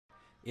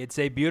It's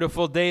a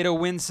beautiful day to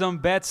win some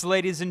bets,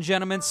 ladies and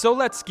gentlemen. So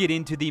let's get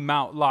into the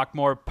Mount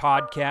Lockmore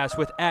podcast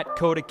with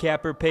 @Coda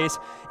Pace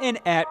and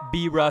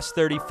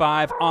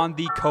 @BRuss35 on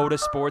the Coda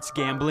Sports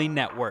Gambling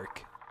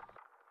Network.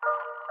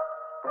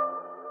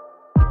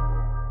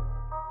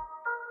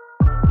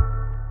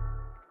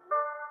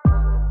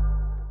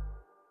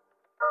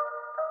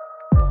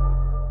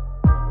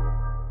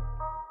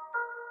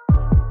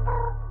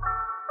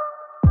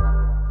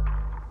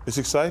 It's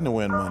exciting to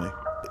win money.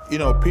 You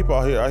know, people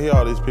out here, I hear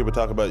all these people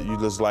talk about you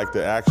just like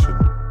the action.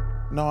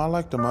 No, I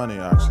like the money,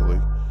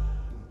 actually.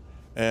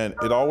 And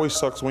it always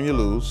sucks when you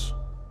lose,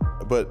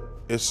 but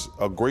it's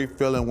a great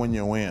feeling when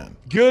you win.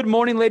 Good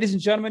morning, ladies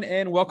and gentlemen,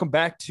 and welcome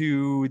back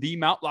to the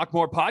Mount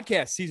Lockmore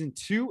podcast, season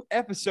 2,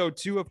 episode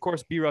 2. Of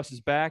course, B-Russ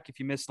is back. If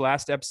you missed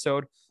last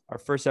episode, our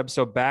first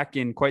episode back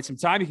in quite some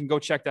time, you can go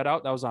check that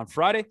out. That was on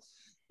Friday.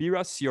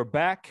 B-Russ, you're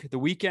back. The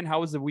weekend,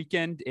 how was the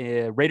weekend?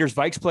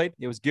 Raiders-Vikes played.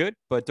 It was good,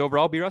 but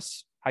overall,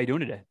 B-Russ, how you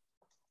doing today?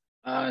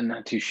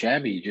 Not too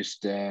shabby.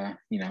 Just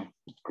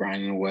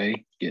grinding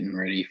away, getting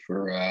ready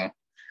for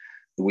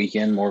the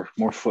weekend. More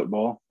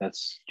football.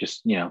 That's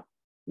just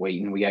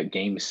waiting. We got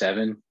Game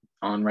 7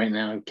 on right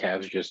now.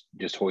 Cavs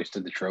just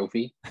hoisted the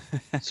trophy.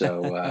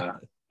 So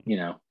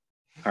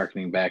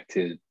harkening back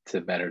to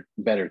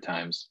better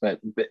times, but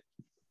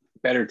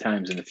better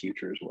times in the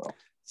future as well.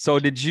 So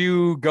did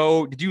you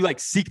like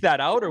seek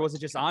that out, or was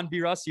it just on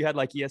B-Russ? You had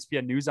like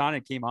ESPN News on,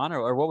 it came on,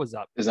 or what was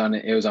up?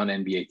 It was on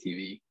NBA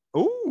TV.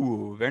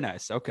 Ooh, very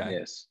nice. Okay.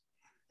 Yes.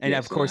 And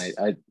yes, of course,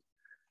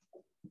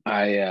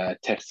 I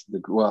texted we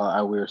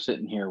were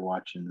sitting here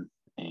watching,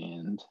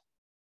 and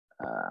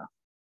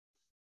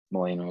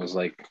Melina was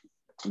like,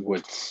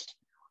 why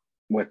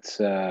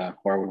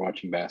are we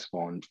watching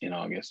basketball in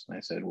August? And I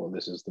said, well,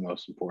 this is the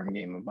most important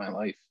game of my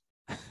life.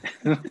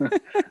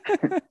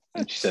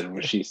 And she said,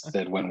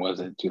 when was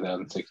it?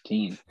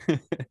 2016.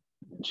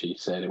 And she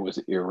said it was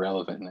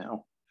irrelevant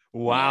now.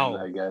 Wow.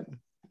 And I got,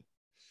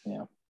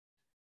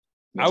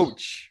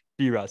 ouch,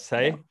 B-Russ,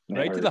 hey? Yeah,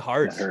 right to the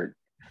heart. That hurt.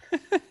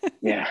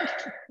 Yeah.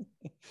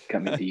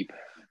 Cut me deep.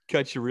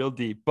 Cut you real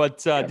deep.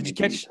 But did you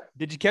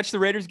catch the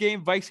Raiders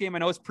game, Vikes game? I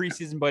know it's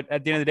preseason, but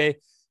at the end of the day,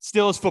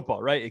 still is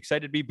football, right?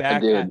 Excited to be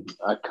back. I did.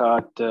 I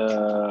caught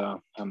how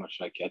much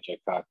did I catch? I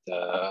caught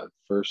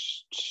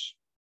first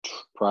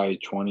probably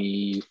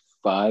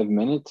 25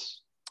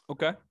 minutes.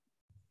 Okay.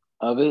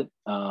 Of it.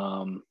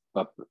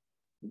 But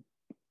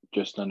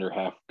just over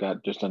halfway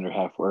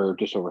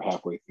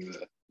through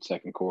the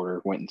second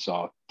quarter, went and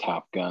saw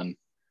Top Gun.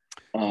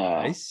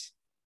 Nice.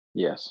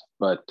 Yes.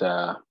 But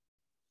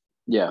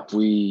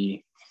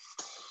we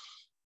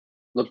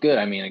look good.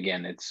 I mean,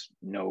 again, it's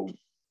no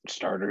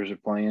starters are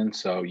playing,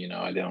 so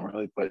I don't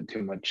really put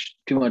too much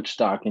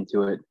stock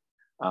into it.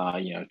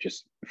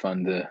 Just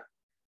fun to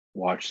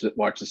watch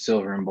the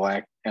silver and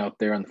black out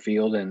there on the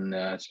field, and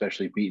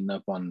especially beating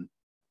up on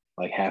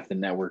like half the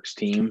network's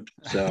team.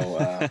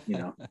 So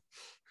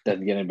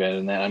doesn't get any better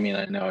than that. I mean,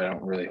 I know I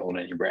don't really hold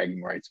any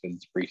bragging rights because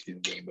it's a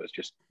preseason game, but it's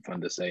just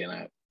fun to say. And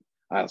I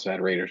also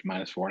had Raiders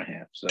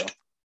 -4.5. So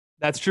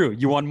that's true.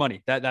 You won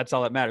money. That's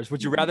all that matters.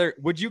 Would you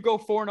go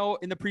 4-0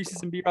 in the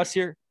preseason, B-Russ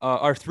here,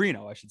 or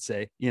 3-0, I should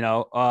say?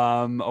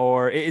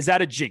 Or is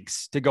that a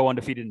jinx to go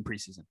undefeated in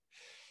preseason?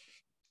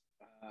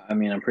 I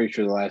mean, I'm pretty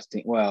sure the last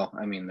team. Well,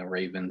 I mean, the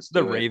Ravens.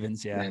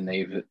 Ravens, yeah. And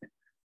they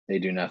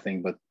do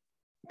nothing. But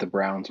the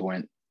Browns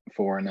went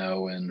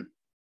 4-0 in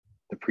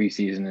the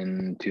preseason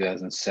in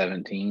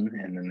 2017,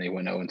 and then they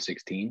went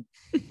 0-16.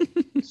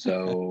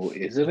 So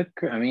is it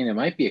I mean, it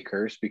might be a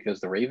curse because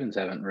the Ravens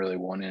haven't really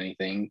won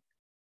anything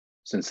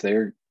since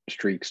their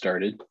streak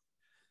started.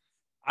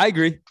 I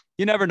agree.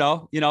 You never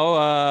know.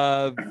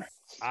 I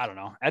don't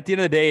know. At the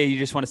end of the day, you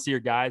just want to see your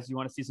guys. You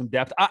want to see some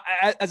depth.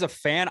 As a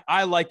fan,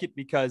 I like it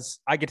because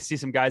I get to see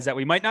some guys that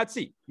we might not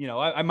see.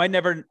 I might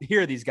never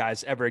hear these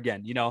guys ever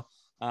again, so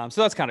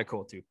that's kind of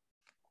cool too.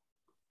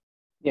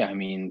 Yeah. I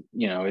mean,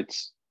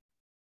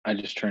 I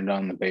just turned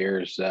on the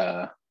Bears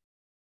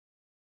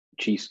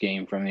Chiefs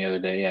game from the other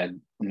day. I had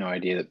no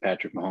idea that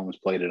Patrick Mahomes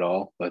played at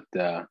all, but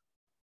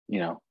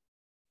you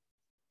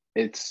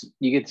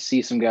get to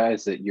see some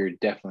guys that you're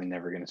definitely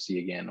never going to see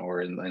again,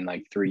 or in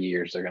like 3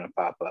 years they're going to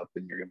pop up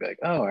and you're going to be like,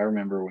 oh, I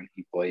remember when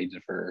he played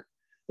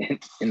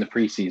in the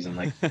preseason,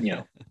 like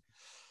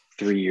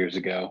 3 years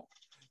ago.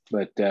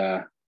 But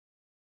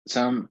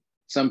some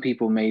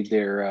people made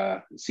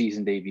their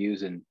season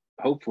debuts, and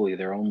hopefully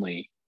their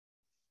only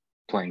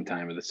playing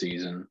time of the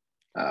season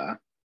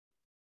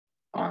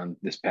on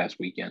this past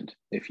weekend,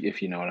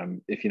 if you know what I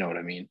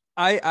mean.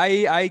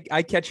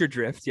 I catch your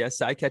drift.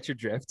 Yes, I catch your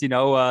drift. The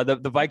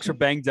Vikes are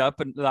banged up,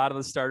 and a lot of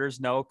the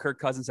starters know Kirk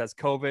Cousins has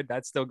COVID.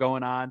 That's still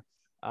going on.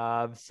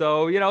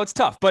 So it's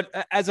tough. But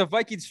as a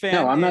Vikings fan,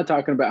 no, I'm not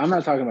talking about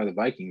the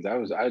Vikings. I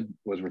was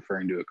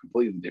referring to a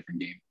completely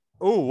different game.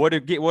 Oh,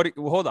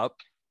 hold up.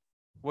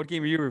 What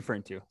game are you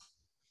referring to?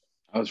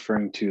 I was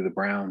referring to the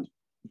Browns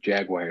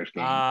Jaguars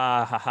game.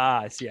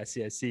 I see.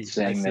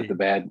 Saying that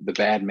the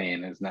bad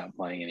man is not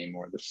playing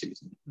anymore this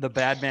season. The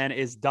bad man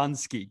is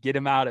Dunsky. Get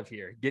him out of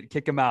here.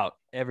 Kick him out.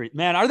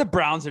 Are the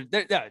Browns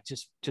they're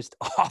just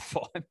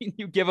awful. I mean,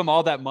 you give them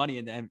all that money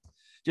and then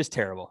just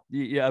terrible.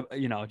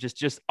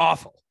 Just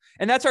awful.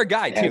 And that's our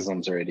guy too.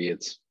 Haslams are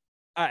idiots.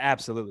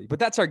 Absolutely. But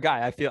that's our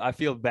guy. I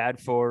feel bad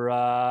for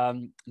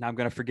now I'm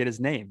going to forget his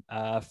name.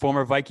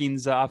 Former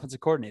Vikings offensive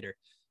coordinator.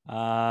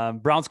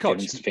 Browns coach.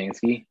 Kevin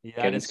Stefanski.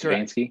 Kevin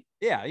Stefanski.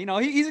 Yeah,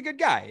 he's a good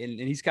guy, and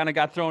he's kind of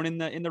got thrown in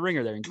the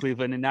ringer there in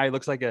Cleveland, and now he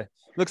looks like a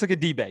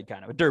D-bag,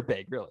 kind of a dirt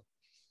bag, really.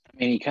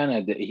 I mean,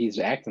 he's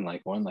acting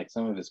like one. Like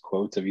some of his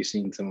quotes. Have you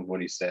seen some of what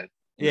he said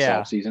this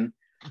offseason?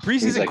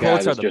 Preseason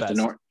quotes are the best.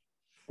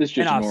 This is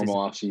just a normal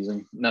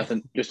offseason.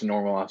 Nothing, just a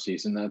normal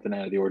offseason. Nothing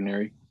out of the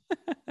ordinary.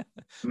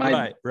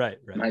 Right.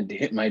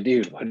 My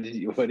dude, what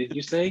did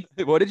you say?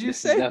 What did you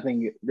say?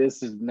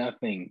 This is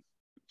nothing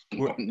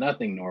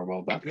normal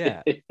about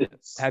this.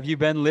 Have you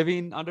been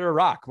living under a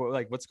rock?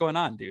 What's going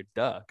on, dude?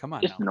 Duh, come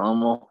on. Just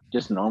normal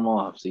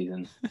off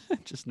season.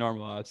 Just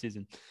normal off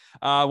season.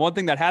 One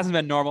thing that hasn't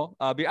been normal,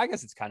 I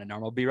guess it's kind of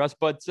normal, B-Russ,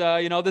 but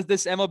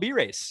this MLB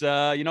race,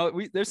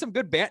 there's some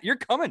good band. You're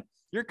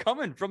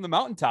coming from the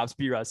mountaintops,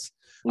 B-Russ.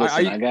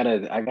 Listen, I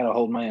gotta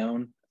hold my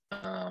own.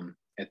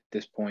 At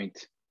this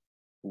point,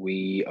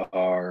 we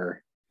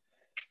are,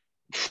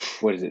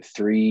 what is it,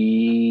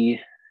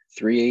 three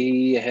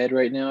ahead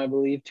right now, I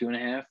believe,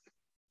 2.5.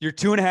 You're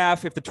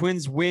 2.5. If the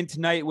Twins win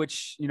tonight,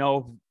 which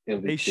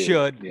they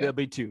should, they'll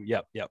be 2.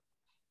 Yep.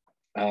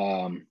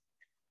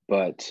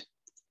 But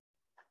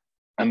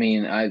I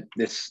mean,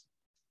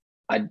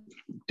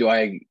 do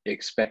I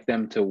expect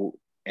them to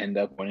end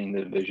up winning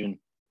the division?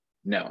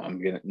 No, I'm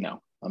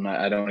not.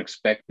 I don't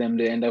expect them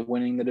to end up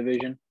winning the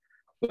division,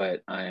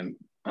 but I'm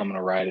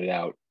gonna ride it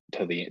out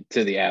to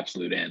the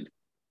absolute end.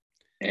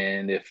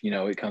 And if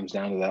it comes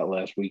down to that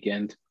last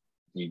weekend,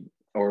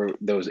 or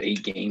those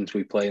 8 games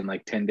we play in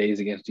like 10 days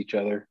against each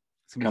other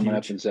coming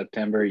up in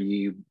September,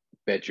 you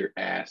bet your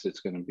ass it's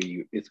gonna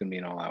be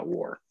an all-out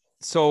war.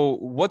 So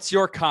what's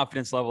your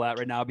confidence level at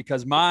right now?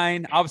 Because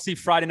mine, obviously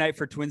Friday night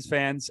for Twins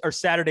fans, or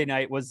Saturday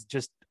night, was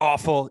just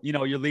awful.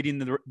 You're leading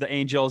the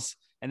Angels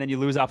and then you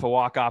lose off a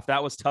walk-off.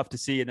 That was tough to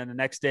see. And then the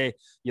next day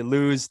you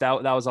lose.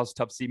 That was also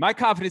tough to see. My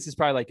confidence is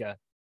probably like a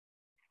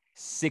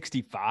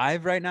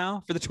 65 right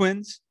now for the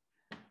Twins.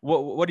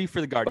 What do you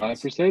for the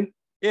Guardians? 5%?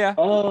 Yeah.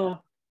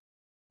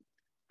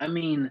 I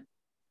mean,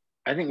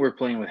 I think we're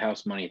playing with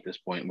house money at this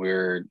point.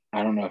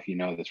 I don't know if you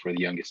know this, we're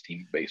the youngest team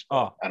in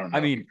baseball. I don't know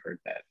if you've heard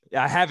that.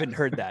 I haven't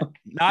heard that.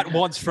 Not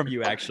once from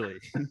you, actually.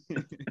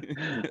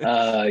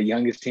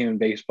 Youngest team in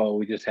baseball.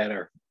 We just had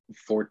our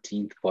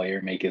 14th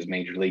player make his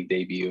major league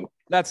debut.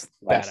 That's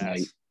last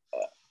badass.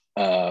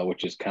 Night,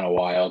 which is kind of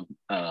wild.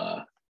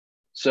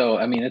 So,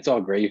 I mean, it's all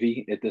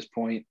gravy at this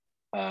point.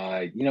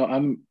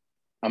 I'm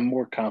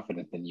more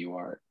confident than you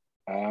are.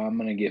 I'm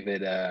going to give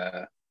it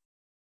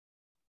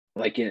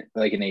like an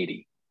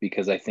 80,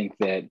 because I think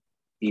that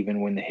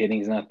even when the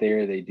hitting's not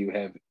there, they do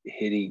have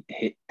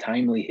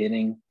timely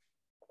hitting.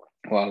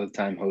 A lot of the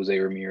time, Jose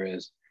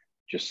Ramirez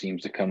just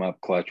seems to come up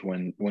clutch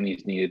when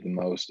he's needed the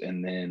most.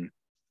 And then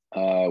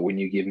when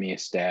you give me a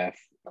staff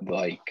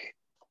like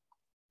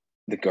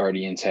the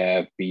Guardians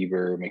have,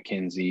 Bieber,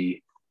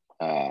 McKenzie,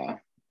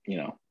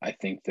 I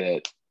think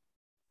that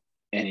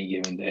any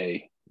given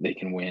day they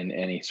can win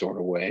any sort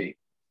of way.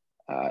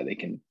 They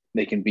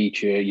can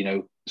beat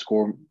you,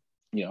 score,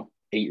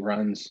 8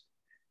 runs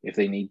if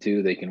they need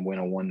to. They can win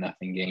a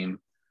 1-0 game.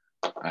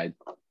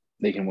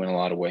 They can win a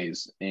lot of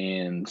ways,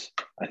 and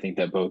I think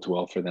that bodes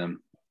well for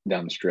them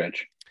down the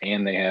stretch.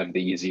 And they have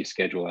the easiest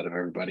schedule out of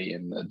everybody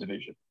in the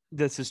division.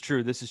 This is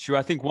true.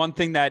 I think one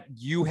thing that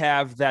you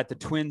have that the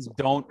Twins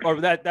don't, or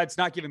that's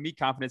not giving me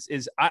confidence,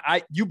 is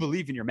you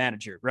believe in your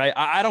manager, right?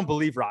 I don't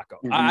believe Rocco.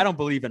 Mm-hmm. I don't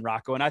believe in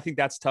Rocco. And I think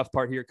that's tough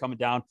part here coming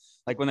down.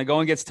 Like when the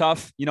going gets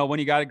tough, when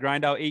you got to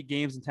grind out 8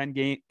 games in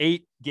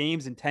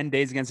 10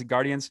 days against the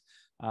Guardians.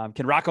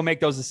 Can Rocco make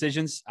those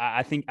decisions?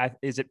 I think,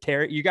 is it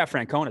Terry? You got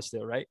Francona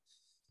still, right?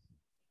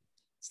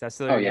 That's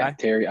still your guy?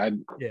 Terry.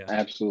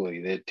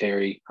 Absolutely.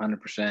 Terry,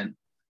 100%.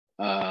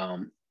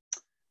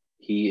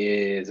 He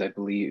is, I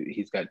believe,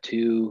 he's got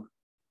two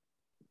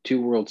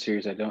World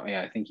Series.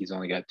 I think he's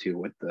only got 2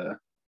 with the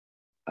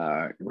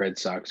Red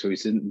Sox. So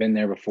he's been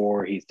there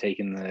before. He's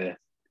taken the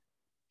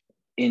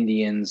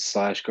Indians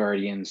 /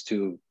 Guardians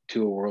to a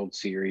World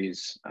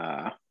Series.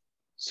 I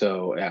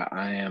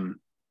am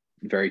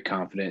very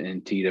confident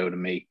in Tito to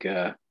make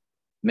the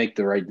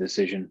right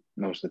decision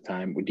most of the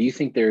time. Do you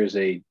think there is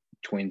a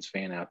Twins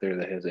fan out there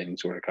that has any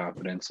sort of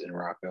confidence in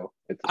Rocco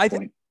at this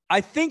point? I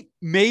think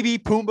maybe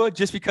Pumbaa,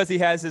 just because he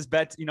has his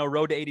bet,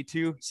 road to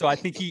 82. So I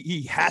think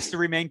he has to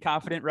remain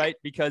confident, right?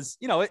 Because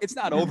it's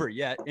not over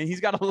yet, and he's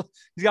got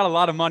a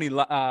lot of money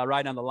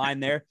right on the line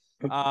there.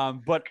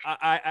 But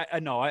I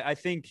know I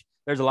think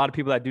there's a lot of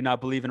people that do not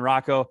believe in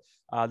Rocco.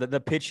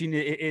 The pitching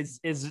is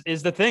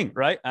the thing,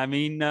 right? I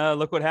mean,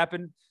 look what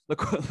happened.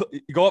 Look,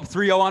 you go up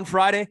 3-0 on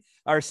Friday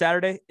or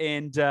Saturday,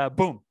 and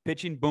boom,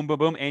 pitching, boom, boom,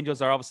 boom.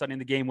 Angels are all of a sudden in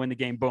the game, win the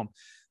game, boom.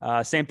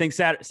 Same thing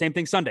Saturday, same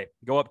thing Sunday.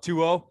 Go up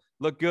 2-0,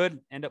 look good,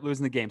 end up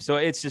losing the game. So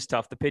it's just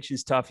tough. The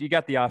pitching's tough. You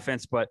got the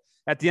offense, but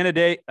at the end of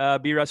the day,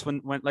 B-Russ,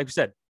 when like we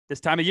said, this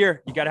time of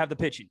year, you got to have the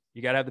pitching.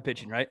 You got to have the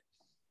pitching, right?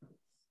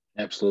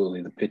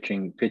 Absolutely. The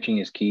pitching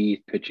is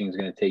key. Pitching is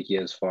going to take you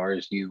as far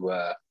as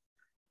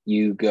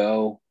you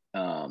go.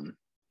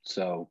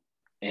 So,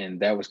 and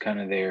that was kind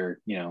of their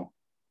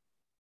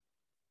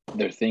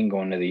thing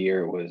going into the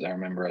year was, I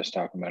remember us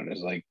talking about it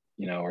as like,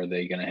 are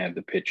they going to have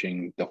the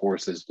pitching, the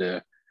horses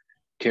to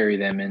carry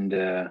them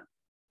into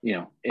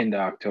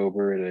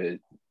October to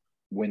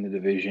win the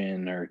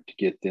division or to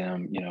get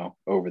them,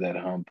 over that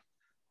hump.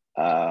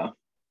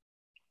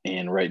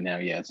 And right now,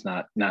 yeah, it's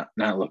not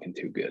looking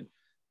too good.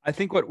 I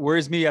think what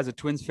worries me as a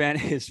Twins fan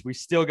is we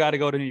still got to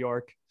go to New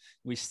York.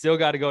 We still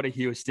got to go to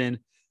Houston.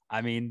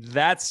 I mean,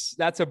 that's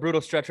a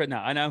brutal stretch right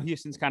now. I know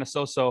Houston's kind of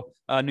so-so.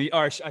 New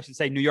York's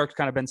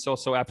kind of been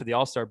so-so after the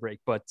All-Star break,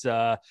 but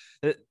the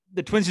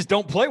Twins just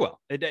don't play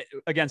well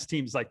against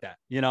teams like that.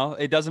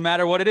 It doesn't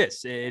matter what it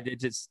is. They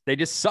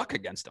just suck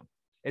against them.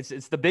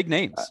 It's the big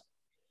names.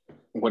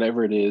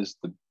 Whatever it is,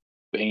 the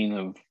bane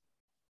of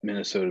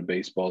Minnesota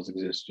baseball's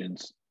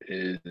existence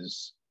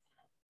is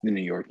the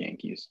New York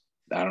Yankees.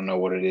 I don't know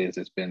what it is.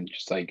 It's been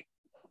just like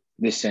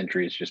this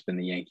century. It's just been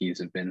the Yankees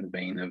have been the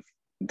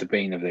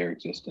bane of their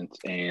existence,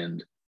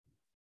 and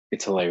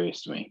it's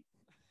hilarious to me.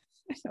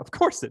 Of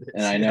course it is.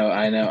 And I know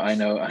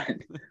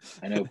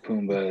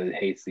Pumbaa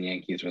hates the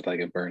Yankees with like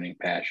a burning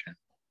passion.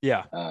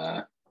 Yeah.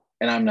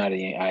 And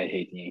I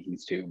hate the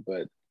Yankees too,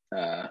 but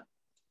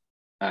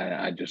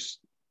I just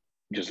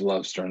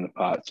love stirring the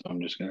pot. So I'm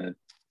just gonna.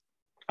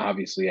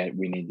 Obviously,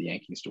 we need the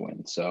Yankees to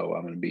win, so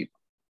I'm gonna be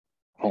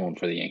pulling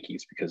for the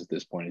Yankees because at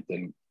this point it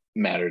didn't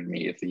matter to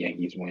me if the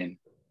Yankees win.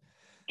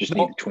 Just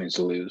need the Twins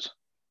to lose.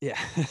 Yeah,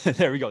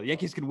 there we go. The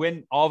Yankees can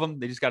win all of them.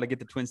 They just got to get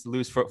the Twins to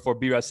lose for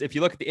B-Russ. If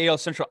you look at the AL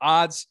Central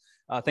odds,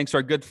 thanks to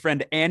our good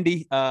friend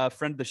Andy,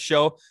 friend of the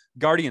show,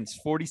 Guardians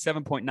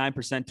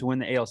 47.9% to win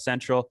the AL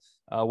Central.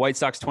 White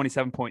Sox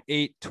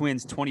 27.8,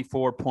 Twins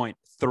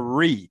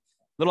 24.3.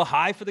 Little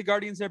high for the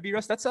Guardians there,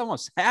 B-Russ. That's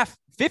almost half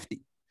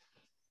 50.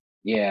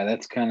 Yeah,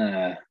 that's kind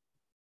of.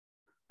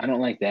 I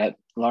don't like that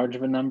large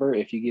of a number.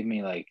 If you give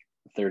me like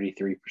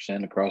 33%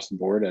 across the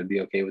board, I'd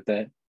be okay with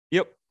that.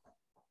 Yep.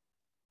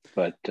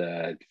 But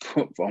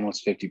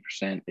almost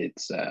 50%,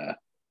 it's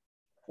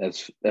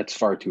that's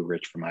far too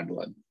rich for my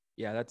blood.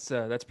 Yeah,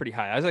 that's pretty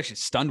high. I was actually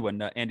stunned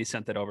when Andy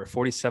sent that over.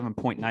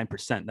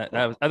 47.9%. I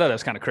thought that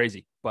was kind of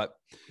crazy, but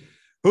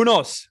who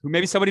knows?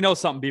 Maybe somebody knows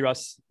something.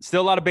 B-Russ.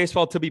 Still a lot of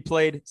baseball to be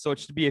played, so it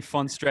should be a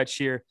fun stretch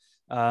here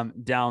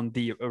down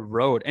the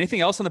road.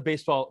 Anything else on the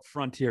baseball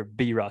frontier,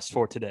 B-Russ,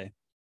 for today?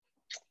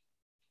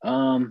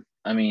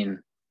 I mean,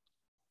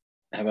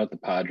 how about the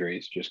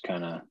Padres? Just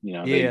kind of,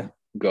 they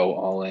go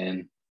all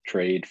in,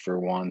 trade for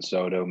Juan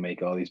Soto,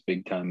 make all these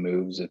big time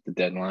moves at the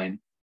deadline.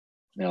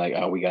 And they're like,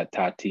 oh, we got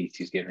Tatis.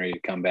 He's getting ready to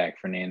come back.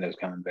 Fernando's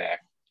coming back.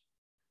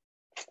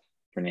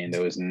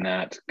 Fernando is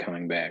not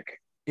coming back.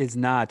 Is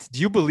not. Do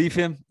you believe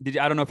him? I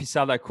don't know if you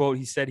saw that quote.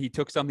 He said he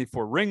took something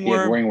for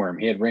ringworm.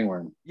 He had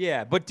ringworm.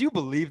 Yeah, but do you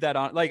believe that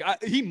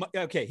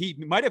he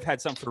might have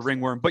had something for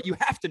ringworm, but you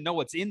have to know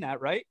what's in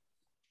that, right?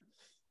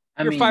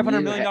 You're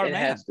 $500 million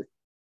man.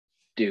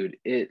 Dude,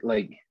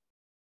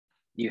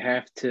 you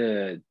have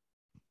to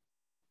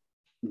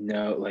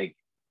know, like,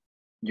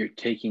 you're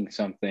taking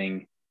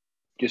something,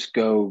 just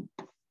go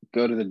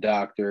to the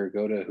doctor,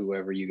 go to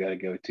whoever you got to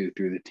go to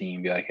through the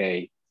team, be like,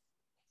 hey,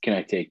 can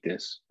I take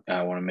this?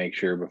 I want to make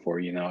sure before,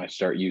 I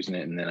start using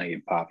it and then I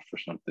get popped for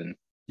something.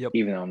 Yep.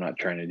 Even though I'm not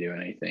trying to do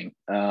anything.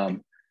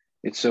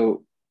 It's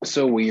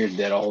so weird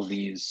that all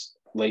these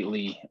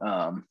lately,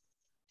 a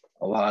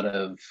lot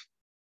of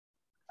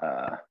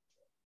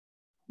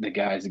the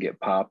guys that get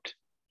popped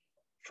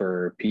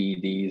for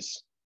PEDs,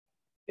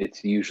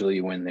 it's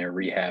usually when they're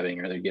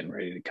rehabbing or they're getting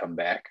ready to come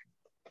back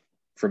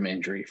from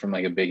injury, from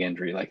like a big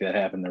injury. Like that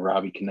happened to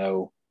Robbie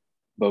Cano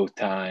both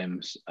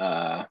times.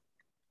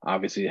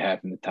 Obviously it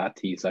happened to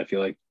Tatis. I feel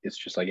like it's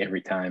just like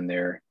every time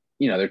they're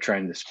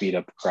trying to speed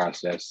up the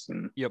process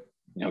and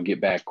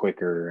get back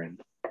quicker and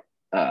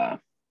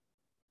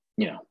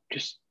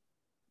just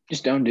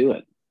don't do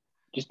it.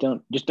 Just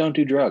don't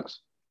do drugs.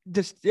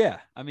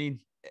 I mean,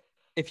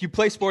 if you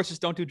play sports,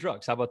 just don't do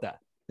drugs. How about that?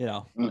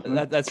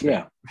 That's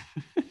fair.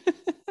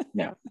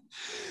 Yeah.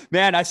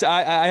 Man,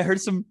 I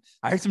heard some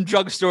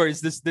drug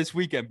stories this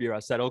weekend,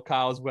 B-Russ, at old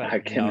Kyle's wedding. I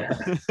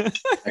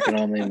can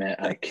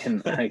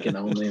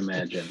only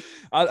imagine.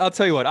 I'll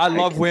tell you what, I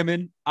love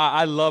women.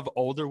 I love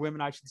older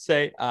women, I should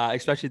say,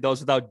 especially those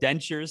without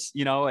dentures.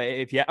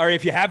 If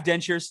you have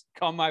dentures,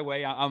 come my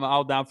way. I'm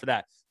all down for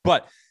that.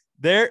 But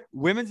they're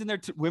women in their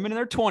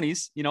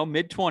 20s,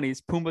 mid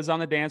 20s. Pumbaa's on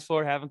the dance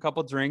floor having a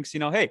couple drinks.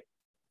 Hey,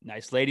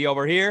 nice lady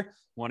over here.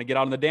 Want to get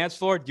out on the dance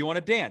floor? Do you want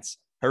to dance?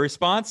 Her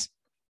response,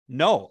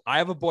 No, I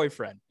have a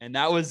boyfriend, and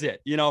that was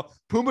it.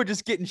 Puma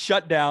just getting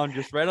shut down,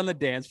 just right on the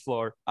dance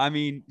floor. I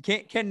mean,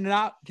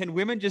 can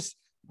women just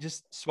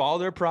swallow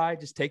their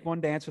pride? Just take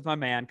one dance with my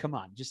man. Come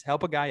on, just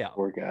help a guy out.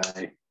 Poor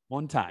guy.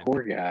 One time.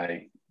 Poor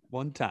guy.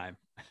 One time.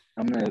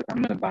 I'm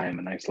gonna buy him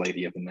a nice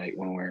lady of the night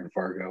when we're in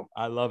Fargo.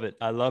 I love it.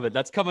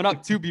 That's coming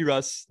up too, B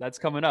Russ. That's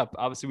coming up.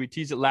 Obviously, we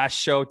teased it last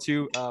show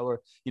too. We're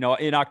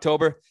in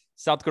October,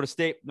 South Dakota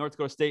State, North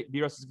Dakota State.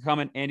 B Russ is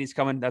coming. Andy's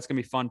coming. That's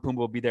gonna be fun. Puma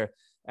will be there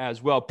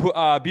as well.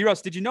 B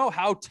Russ, did you know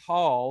how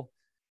tall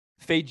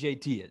Fade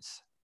JT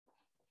is?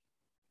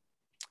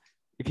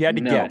 If you had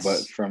to guess. No,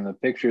 but from the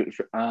picture,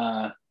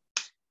 well,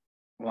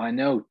 I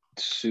know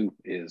Soup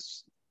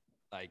is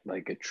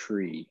like a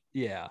tree.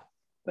 Yeah.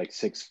 Like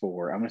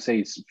 6'4". I'm gonna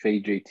say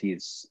Fade JT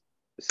is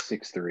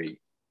 6'3".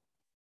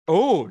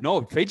 Oh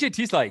no, Fade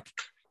JT's like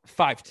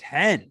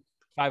 5'10",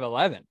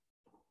 5'11".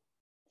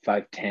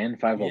 5'10",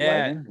 5'11".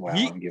 Yeah. Wow,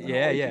 I'm giving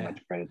too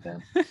much credit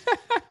then.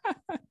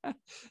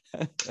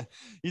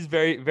 He's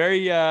very,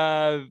 very.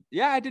 I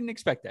didn't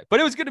expect that,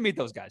 but it was good to meet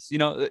those guys.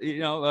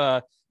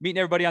 Meeting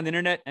everybody on the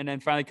internet and then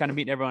finally kind of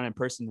meeting everyone in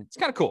person. It's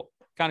kind of cool.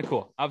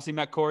 Obviously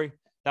met Corey.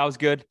 That was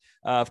good.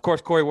 Of course,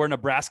 Corey wore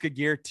Nebraska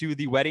gear to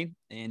the wedding,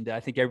 and I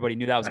think everybody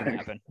knew that was going to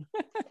happen.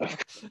 Of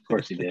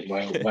course he did.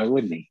 Why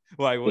wouldn't he?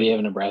 Why wouldn't he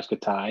have a Nebraska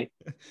tie?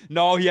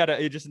 No, he had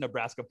just a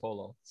Nebraska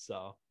polo.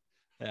 So,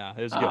 yeah,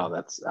 it was good. Oh,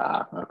 that's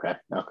okay.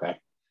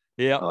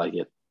 Yeah, I like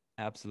it.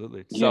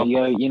 Absolutely. So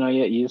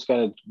you just got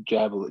to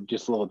jab,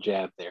 just a little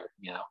jab there.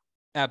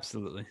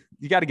 Absolutely.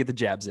 You got to get the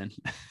jabs in.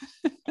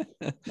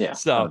 Yeah.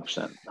 So,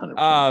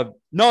 100%.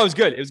 No, it was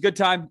good. It was a good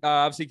time.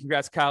 Obviously,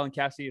 congrats, Kyle and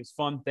Cassie. It was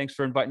fun. Thanks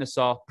for inviting us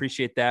all.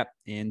 Appreciate that.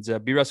 And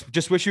B-Russ,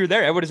 just wish you were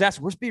there. Everyone is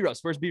asking, where's B-Russ?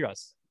 Where's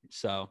B-Russ?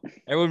 So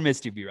everyone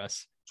missed you,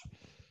 B-Russ.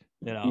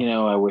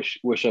 I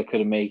wish I could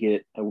have made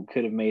it. I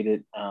could have made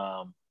it.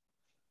 I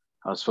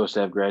was supposed to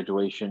have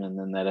graduation, and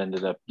then that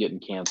ended up getting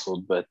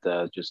canceled. But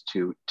just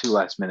too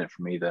last minute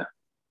for me to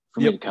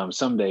come.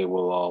 Someday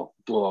we'll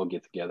all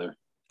get together.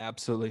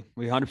 Absolutely.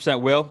 We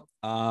 100% will.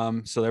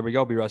 So there we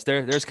go, B-Russ.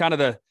 There's kind of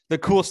the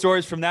cool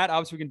stories from that.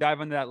 Obviously, we can dive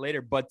into that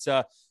later. But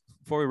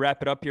before we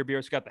wrap it up here,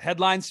 B-Russ, we got the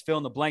headlines, fill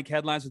in the blank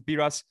headlines with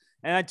B-Russ.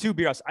 And I had two,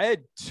 B-Russ. I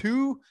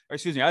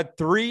had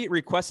 3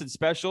 requested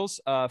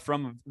specials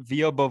from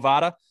via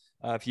Bovada.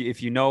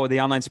 If you know the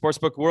online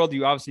sportsbook world,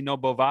 you obviously know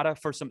Bovada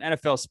for some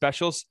NFL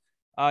specials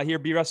here,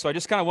 B-Russ. So I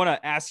just kind of want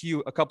to ask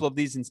you a couple of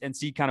these and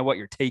see kind of what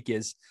your take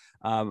is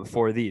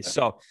for these.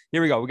 So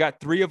here we go. We got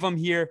 3 of them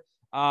here.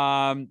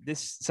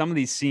 Some of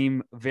these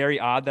seem very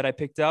odd that I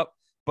picked up,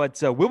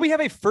 but will we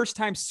have a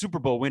first-time Super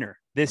Bowl winner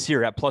this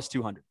year at plus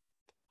 200?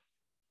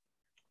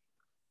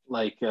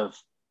 Like if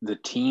the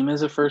team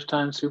is a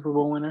first-time Super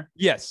Bowl winner?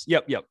 Yes.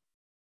 Yep.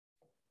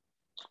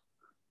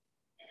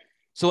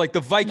 So like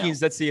the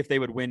Vikings, let's see if they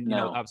would win.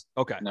 No.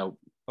 Okay. No.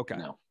 Okay.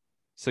 No.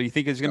 So you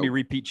think it's going to be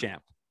repeat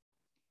champ?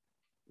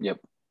 Yep.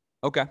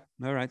 Okay.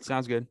 All right.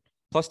 Sounds good.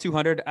 Plus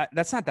 200.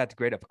 That's not that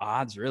great of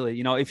odds, really.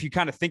 If you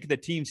kind of think of the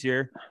teams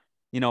here,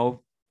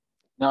 No,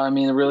 I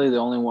mean, really the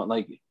only one,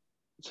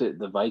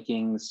 the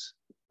Vikings,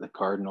 the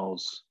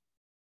Cardinals,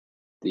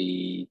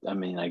 I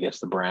guess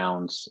the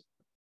Browns.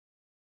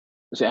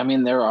 See, I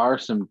mean, there are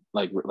some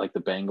like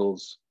the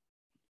Bengals.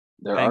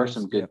 There are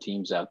some good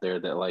teams out there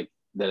that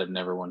have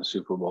never won a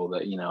Super Bowl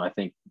that, I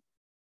think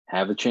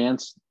have a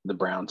chance. The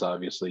Browns,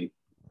 obviously,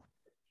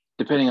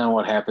 depending on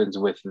what happens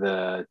with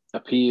the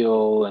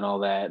appeal and all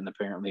that. And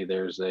apparently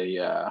there's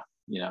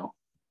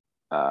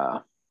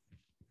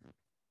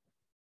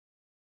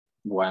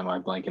why am I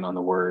blanking on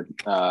the word?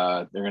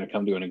 They're going to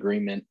come to an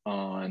agreement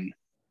on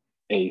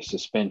a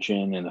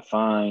suspension and a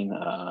fine.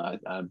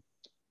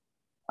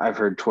 I've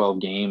heard 12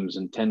 games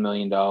and $10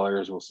 million.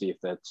 We'll see if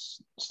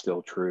that's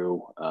still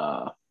true.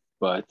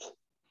 But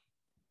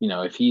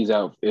if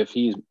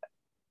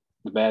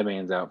the bad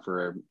man's out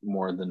for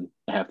more than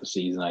half the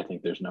season, I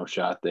think there's no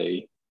shot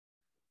they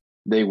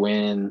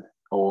win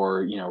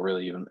or,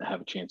 really even have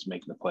a chance of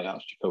making the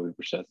playoffs. Jacoby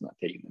Brissett's not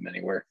taking them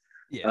anywhere.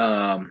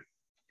 Yeah.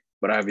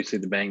 But obviously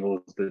the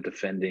Bengals, the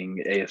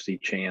defending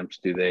AFC champs,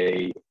 do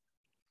they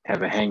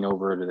have a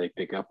hangover? Do they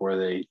pick up where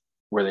they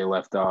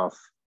left off?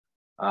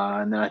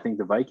 And then I think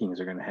the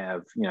Vikings are going to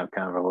have,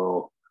 kind of a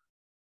little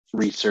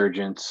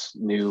resurgence,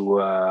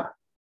 new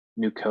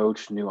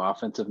coach, new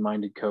offensive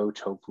minded coach,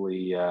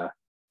 hopefully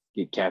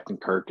get Captain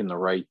Kirk in the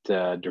right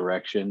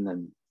direction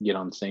and get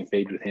on the same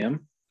page with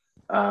him.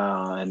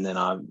 And then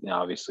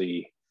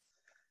obviously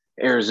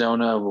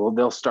Arizona,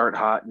 they'll start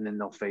hot and then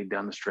they'll fade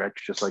down the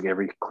stretch, just like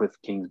every Cliff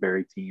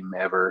Kingsbury team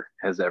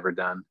has ever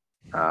done.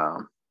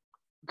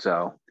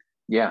 So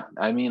yeah,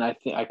 I mean, I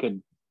think I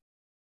could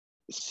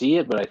see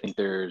it, but I think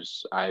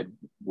I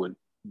would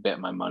bet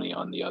my money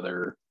on the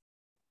other,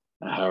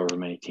 however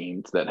many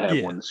teams that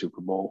have won the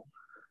Super Bowl.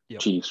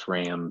 Yep. Chiefs,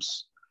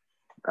 Rams,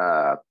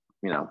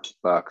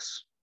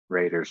 Bucks,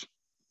 Raiders.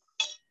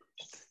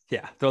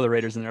 Yeah, throw the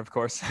Raiders in there, of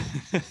course.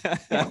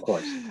 Yeah, of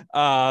course.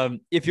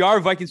 If you are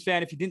a Vikings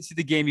fan, if you didn't see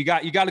the game, you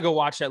got to go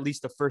watch at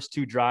least the first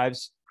 2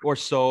 drives or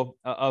so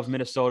of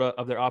Minnesota,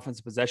 of their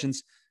offensive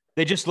possessions.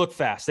 They just look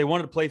fast. They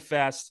wanted to play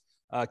fast.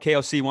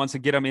 KOC wants to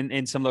get them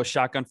in some of those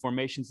shotgun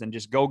formations and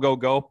just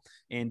go.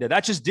 And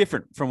that's just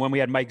different from when we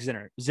had Mike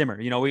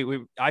Zimmer. You know,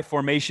 we I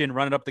formation,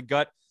 run it up the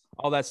gut,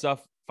 all that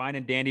stuff, fine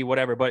and dandy,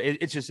 whatever. But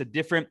it's just a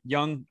different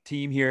young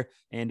team here,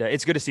 and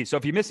it's good to see. So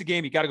if you miss a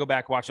game, you got to go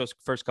back, watch those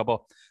first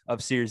couple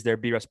of series there,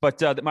 B-Russ.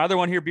 But my other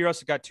one here,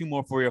 B-Russ, got two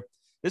more for you.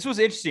 This was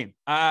interesting.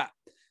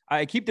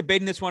 I keep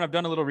debating this one. I've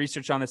done a little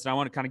research on this, and I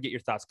want to kind of get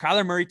your thoughts.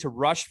 Kyler Murray to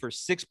rush for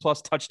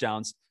 6+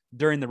 touchdowns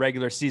during the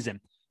regular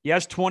season. He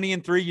has 20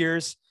 in 3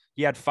 years.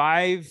 He had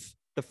 5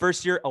 the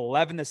first year,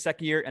 11 the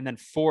second year, and then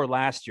 4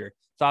 last year.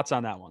 Thoughts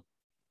on that one?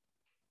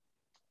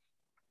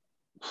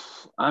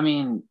 I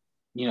mean,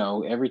 you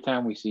know, every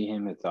time we see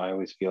him, I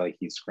always feel like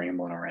he's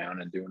scrambling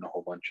around and doing a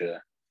whole bunch of,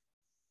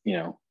 you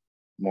know,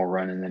 more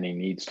running than he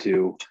needs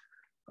to.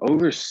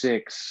 Over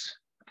 6,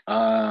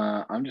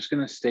 I'm just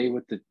going to stay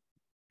with the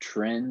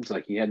trends.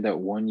 Like, he had that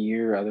 1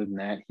 year. Other than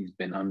that, he's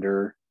been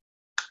under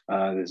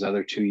his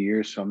other 2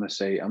 years. So I'm going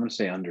to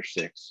say under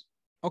 6.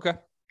 Okay.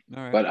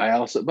 All right. But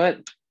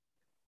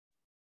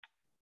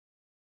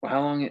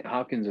how long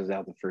Hopkins is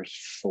out the first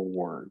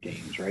 4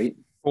 games, right?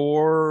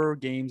 4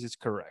 games is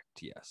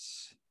correct.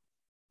 Yes.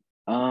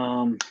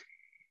 No,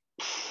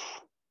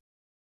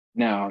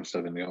 I'm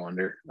still gonna go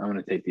under. I'm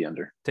gonna take the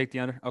under. Take the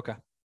under. Okay.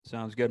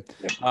 Sounds good.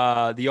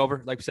 Yep. The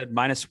over, like we said,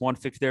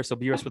 -150 there. So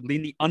B-Russ would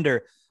lean the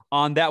under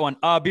on that one.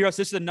 B-Russ,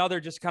 this is another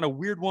just kind of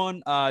weird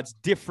one. It's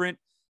different.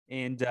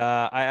 And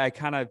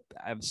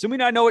I'm assuming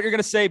I know what you're going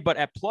to say, but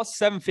at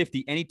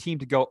 +750, any team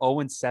to go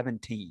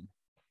 0-17.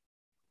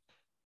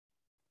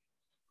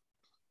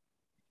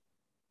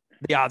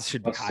 The odds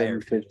should be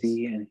higher.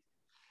 750.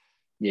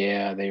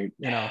 Yeah,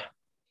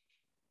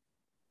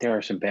 there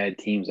are some bad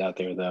teams out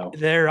there, though.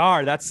 There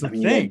are. That's the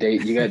thing.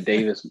 You got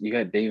Davis. You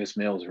got Davis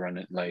Mills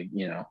running, like,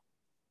 you know,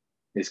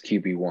 his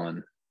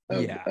QB1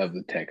 of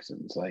the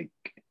Texans. Like,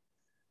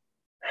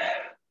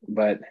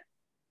 but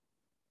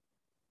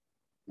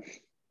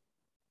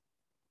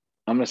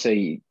I'm gonna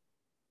say.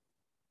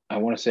 I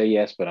want to say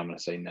yes, but I'm gonna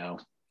say no.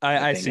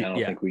 I see. I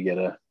don't think we get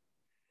a.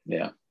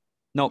 Yeah.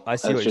 No, I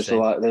see. That's what just you're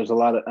saying. a lot. There's a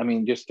lot of. I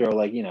mean, just throw,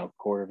 like, you know,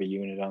 quarter of a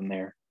unit on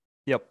there.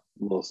 Yep.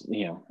 Well,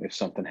 you know, if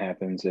something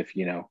happens, if,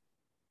 you know,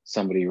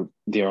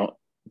 the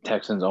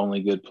Texans'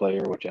 only good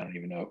player, which I don't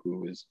even know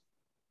who is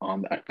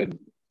on. I couldn't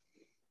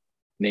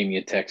name you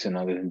a Texan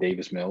other than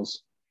Davis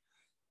Mills.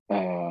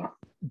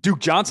 Duke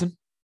Johnson.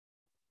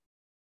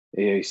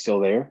 Yeah, he's still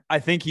there. I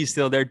think he's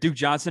still there. Duke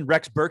Johnson.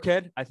 Rex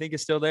Burkhead, I think,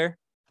 is still there.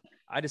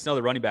 I just know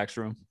the running backs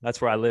room. That's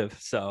where I live.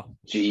 So.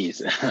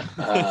 Jeez.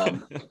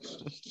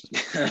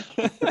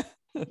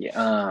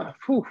 Yeah.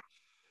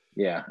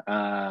 Yeah.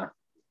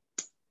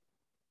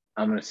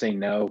 I'm gonna say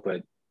no,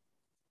 but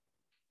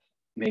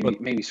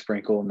maybe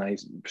sprinkle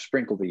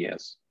the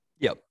yes.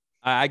 Yep.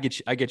 I get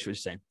you. I get what you're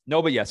saying.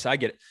 No, but yes, I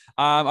get it.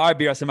 All right,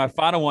 BRS. And my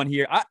final one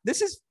here. I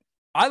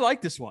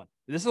like this one.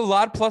 This is a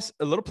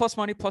little plus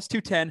money,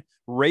 +210.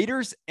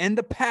 Raiders and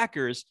the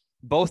Packers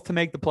both to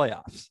make the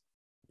playoffs.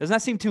 Doesn't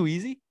that seem too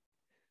easy?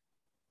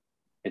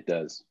 It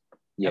does.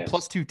 Yes. At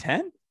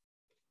 +210?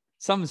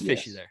 Something's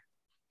fishy there.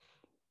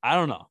 I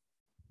don't know.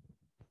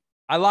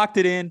 I locked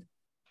it in.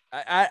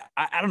 I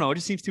don't know. It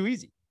just seems too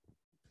easy.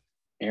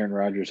 Aaron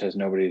Rodgers has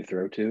nobody to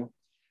throw to.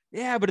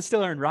 Yeah, but it's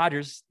still Aaron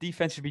Rodgers.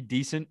 Defense should be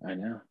decent. I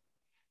know.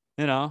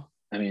 You know.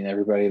 I mean,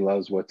 everybody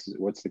loves what's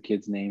the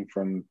kid's name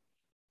from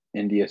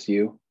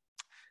NDSU?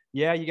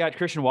 Yeah, you got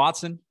Christian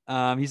Watson.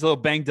 He's a little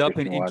banged up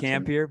in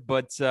camp here,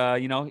 but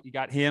you know, you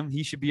got him.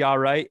 He should be all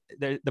right.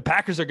 The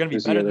Packers are going to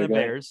be better than the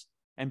Bears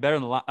and better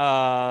than the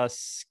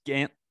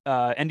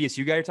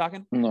NDSU guy you're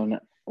talking? No.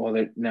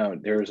 Well,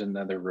 there's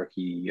another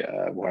rookie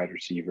wide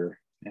receiver.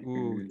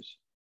 Ooh,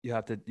 you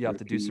have to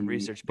do some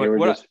research. But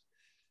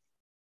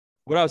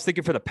what I was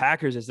thinking for the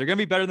Packers is they're going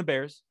to be better than the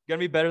Bears, going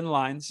to be better than the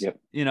Lions. Yep.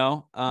 You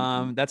know,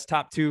 that's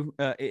top 2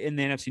 in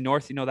the NFC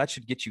North. You know, that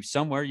should get you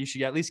somewhere. You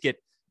should at least get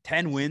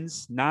 10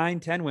 wins,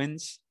 9-10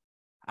 wins.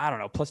 I don't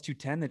know,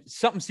 +210.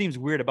 Something seems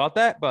weird about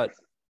that, but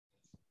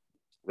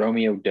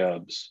Romeo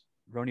Dubs.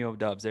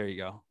 There you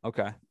go.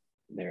 Okay.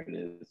 There it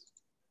is.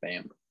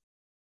 Bam.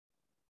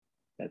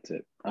 That's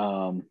it.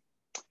 I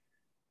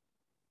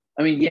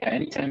mean, yeah,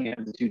 anytime you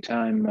have the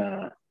 2-time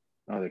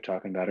they're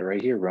talking about it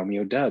right here,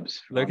 Romeo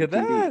Dubs. Look at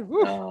that.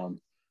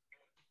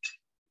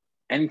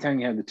 Anytime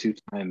you have the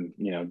 2-time,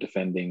 you know,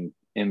 defending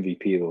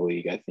MVP of the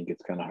league, I think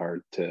it's kind of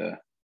hard to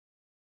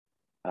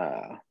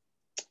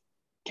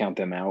count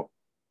them out.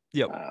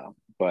 Yep.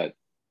 But,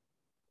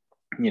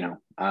 you know,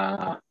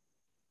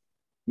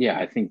 yeah,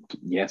 I think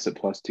yes at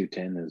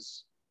 +210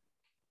 is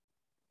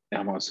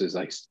almost is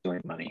like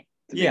stealing money,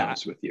 to be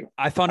honest with you.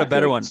 I found a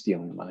better one.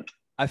 Stealing money.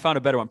 I found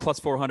a better one.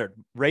 +400.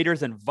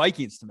 Raiders and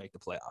Vikings to make the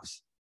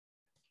playoffs.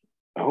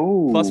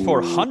 Oh.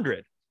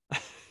 +400.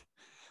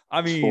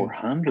 I mean,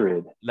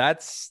 400.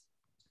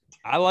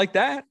 I like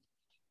that.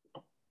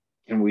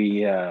 Can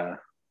we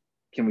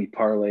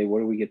parlay? What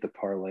do we get the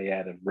parlay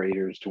out of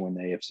Raiders to win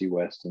the AFC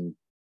West and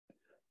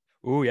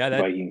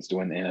Vikings to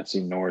win the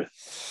NFC North?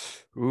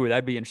 Ooh,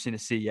 that'd be interesting to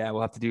see. Yeah,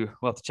 we'll have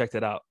to check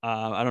that out.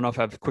 I don't know if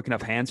I have quick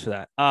enough hands for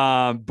that.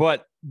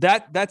 But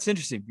that's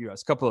interesting. A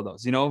couple of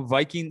those,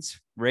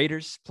 Vikings,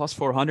 Raiders plus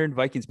 400,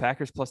 Vikings,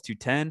 Packers plus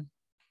 210.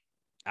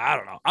 I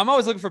don't know. I'm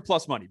always looking for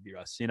plus money,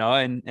 B-Russ,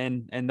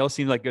 and those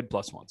seem like good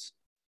plus ones.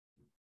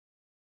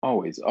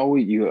 Always,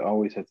 you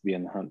always have to be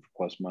on the hunt for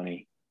plus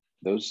money.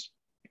 Those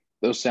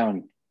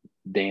sound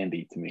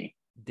dandy to me.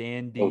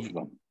 Dandy. Both of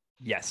them.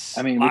 Yes.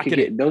 I mean, we could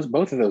get those.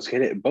 Both of those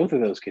could hit. Both of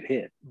those could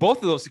hit. Both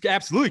of those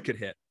absolutely could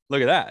hit.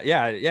 Look at that.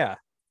 Yeah.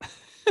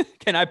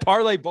 Can I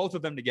parlay both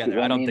of them together?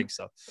 I don't think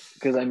so.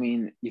 Because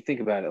you think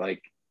about it.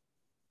 Like,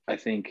 I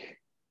think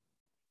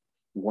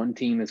one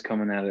team is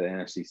coming out of the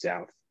NFC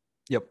South.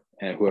 Yep.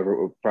 And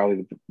whoever,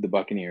 probably the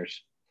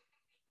Buccaneers.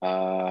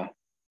 You're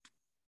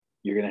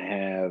gonna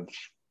have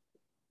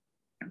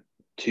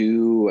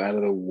two out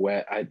of the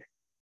West.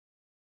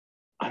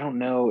 I don't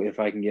know if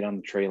I can get on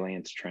the Trey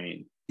Lance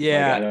train.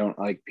 Yeah. I don't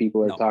like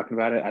people are talking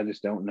about it. I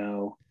just don't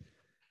know.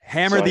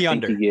 Hammer the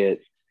under. You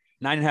get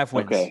 9.5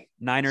 wins. Okay.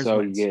 Niners so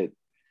wins. You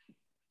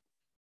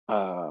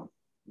get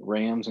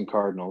Rams and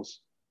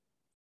Cardinals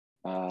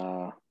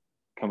coming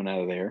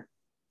out of there.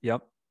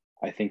 Yep.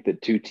 I think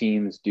that two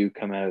teams do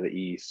come out of the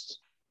East.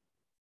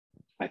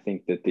 I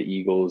think that the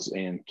Eagles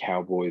and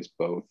Cowboys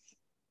both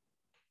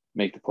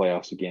make the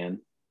playoffs again.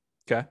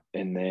 Okay.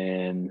 And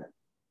then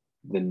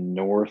the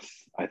North,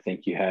 I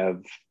think you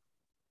have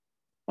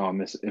I'm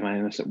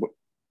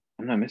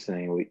not missing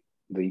any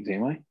leagues,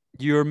 am I?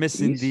 You're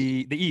missing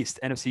the East,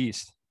 NFC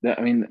East.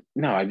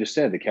 No, I just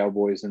said the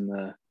Cowboys and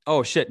the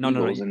Oh shit! No.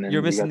 And then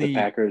you're missing the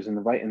Packers and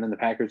the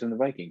Packers and the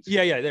Vikings.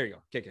 Yeah. There you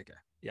go. Okay.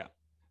 Yeah,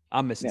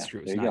 I'm missing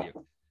screws. Not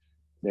you.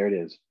 There it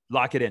is.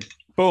 Lock it in.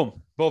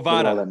 Boom.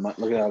 Bovada.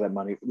 Look at all that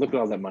money. Look at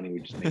all that money we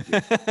just made.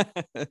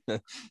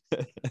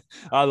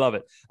 I love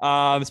it.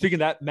 Speaking of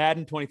that,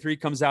 Madden 23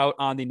 comes out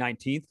on the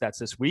 19th. That's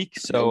this week.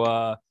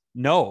 So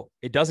no,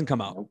 it doesn't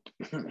come out.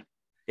 Nope.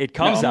 It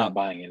comes out. I'm not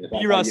buying it.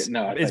 B-Russ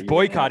is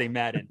boycotting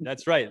Madden.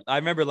 That's right. I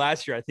remember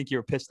last year. I think you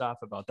were pissed off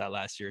about that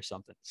last year or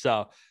something.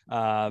 So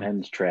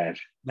Madden's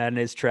trash. Madden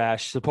is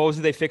trash.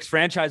 Supposedly they fixed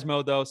franchise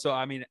mode though. So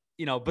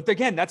but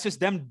again, that's just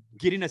them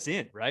getting us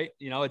in, right?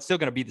 It's still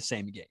going to be the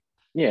same game.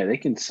 Yeah, they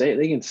can say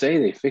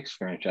they fixed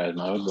franchise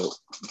mode, but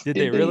did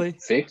they really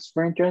fix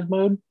franchise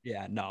mode?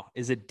 Yeah, no.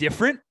 Is it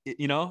different? That's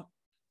what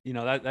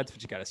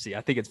you got to see.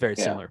 I think it's very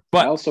similar.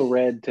 But I also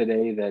read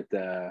today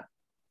that,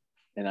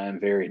 and I'm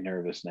very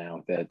nervous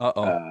now that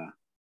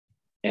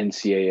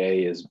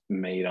NCAA is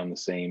made on the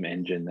same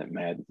engine that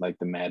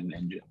the Madden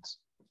engines.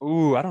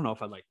 Ooh, I don't know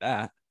if I like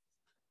that.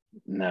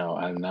 No,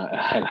 I'm not.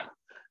 I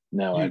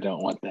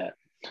don't want that.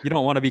 You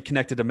don't want to be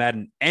connected to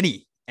Madden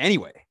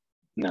anyway.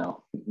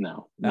 No,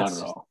 not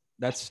at all.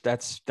 That's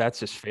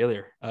just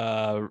failure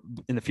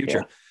in the future.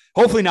 Yeah.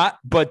 Hopefully not,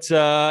 but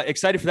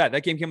excited for that.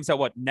 That game comes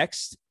out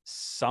next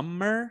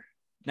summer?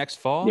 Next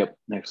fall? Yep,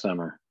 next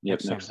summer.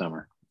 Next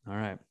summer. All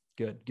right.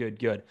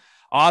 Good.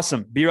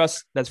 Awesome.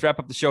 B-Russ, let's wrap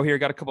up the show here.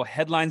 Got a couple of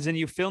headlines in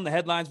you. Fill in the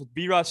headlines with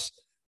B-Russ.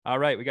 All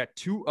right, we got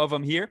two of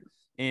them here.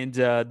 And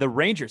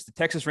the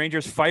Texas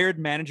Rangers fired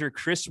manager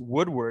Chris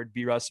Woodward,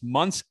 B-Russ,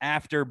 months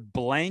after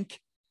blank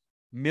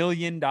 $1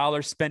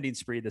 million spending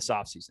spree this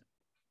offseason.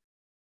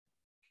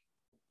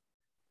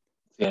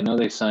 Yeah, I know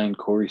they signed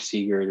Corey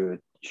Seager to a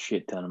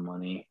shit ton of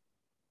money.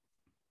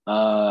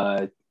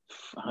 I'd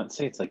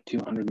say it's like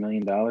 $200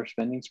 million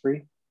spending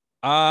spree.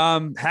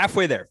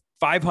 Halfway there,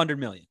 $500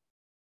 million.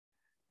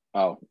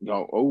 Oh.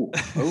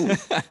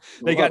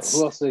 They got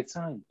who else did they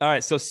sign? All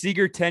right, so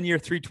Seager 10-year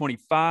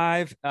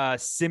 $325,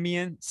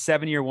 Simeon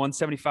 7-year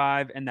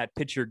 $175, and that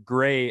pitcher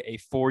Gray a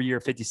 4-year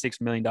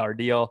 $56 million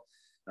deal.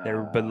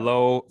 They're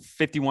below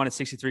 51 and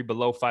 63,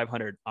 below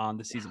 500 on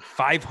the season.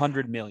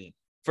 $500 million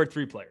for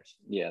 3 players.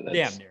 Yeah,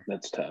 damn near.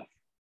 That's tough.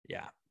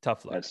 Yeah,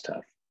 tough look. That's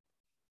tough.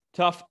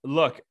 Tough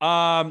look.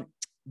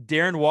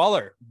 Darren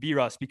Waller,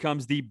 B-Russ,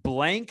 becomes the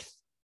blank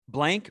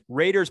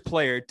Raiders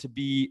player to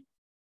be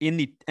in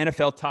the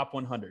NFL top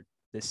 100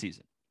 this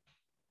season.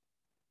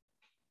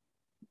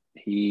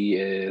 He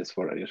is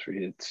what I just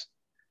read. It's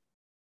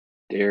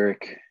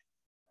Derek.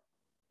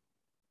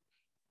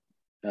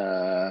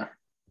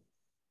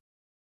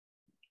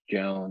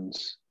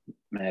 Jones,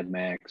 Mad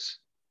Max.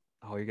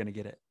 Oh, you're gonna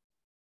get it.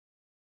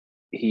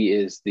 He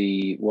is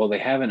they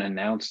haven't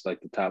announced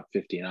like the top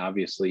 50, and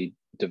obviously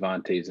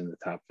Devontae's in the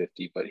top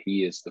 50, but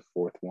he is the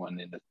 4th one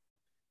in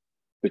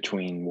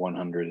between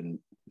 100 and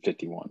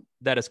 51.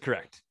 That is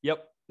correct.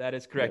 Yep, that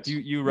is correct.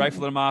 Yes. You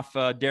rifled him off.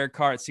 Derek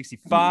Carr at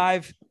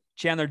 65,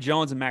 Chandler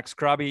Jones and Max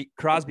Crosby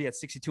at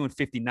 62 and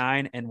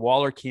 59, and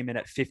Waller came in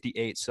at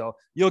 58. So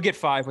you'll get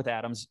 5 with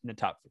Adams in the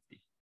top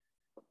 50.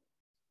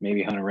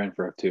 Maybe Hunter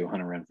Renfrow too.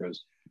 Hunter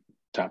Renfrow's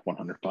top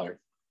 100 player.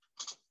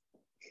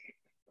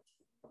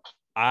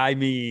 I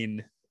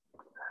mean,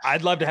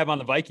 I'd love to have him on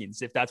the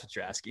Vikings if that's what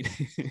you're asking.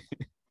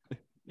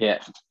 Yeah,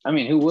 I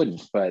mean, who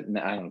wouldn't? But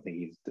I don't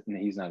think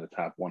he's not a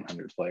top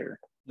 100 player.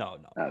 No.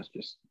 That was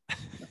just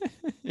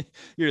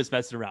you're just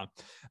messing around.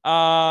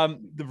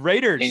 The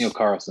Raiders. Daniel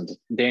Carlson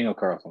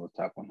was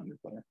top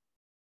 100 player.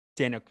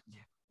 Daniel,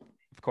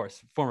 of of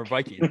course, former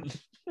Viking.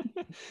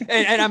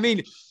 and I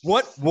mean,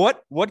 what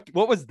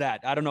was that?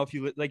 I don't know if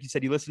you, like you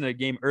said, you listened to the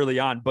game early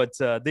on, but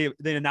the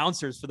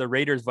announcers for the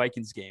Raiders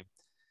Vikings game,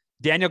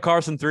 Daniel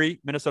Carlson 3,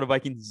 Minnesota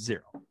Vikings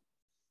 0.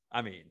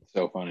 I mean,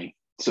 so funny.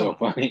 So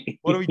funny.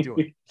 What are we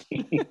doing?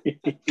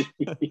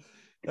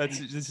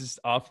 This is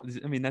off.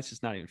 I mean, that's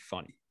just not even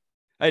funny.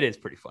 It is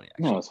pretty funny,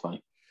 actually. No, it's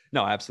funny.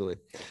 No, absolutely.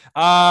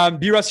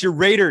 B-Russ, your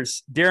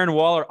Raiders, Darren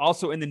Waller,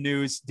 also in the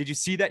news. Did you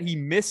see that he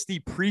missed the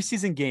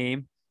preseason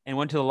game and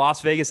went to the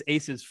Las Vegas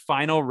Aces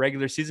final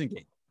regular season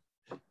game?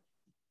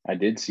 I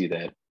did see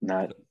that.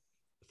 Not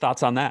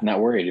thoughts on that? Not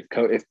worried.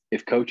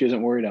 If coach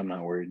isn't worried, I'm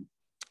not worried.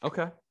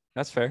 Okay,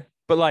 that's fair.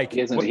 But like he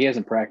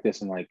hasn't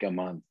practiced in like a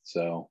month,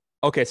 so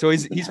okay, so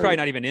he's probably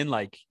not even in,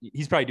 like,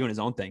 he's probably doing his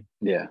own thing.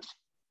 Yeah.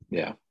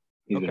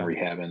 He's been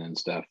rehabbing and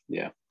stuff.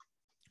 Yeah.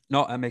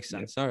 No, that makes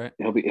sense. All right.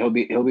 He'll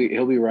be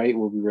right.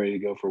 We'll be ready to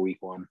go for week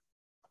 1.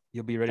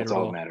 You'll be ready That's to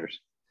roll. all that matters.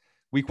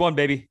 Week 1,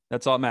 baby.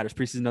 That's all that matters.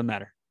 Preseason doesn't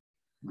matter.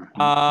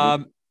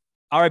 Mm-hmm.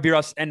 All right,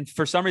 B-Russ. And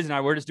for some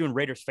reason, we're just doing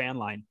Raiders fan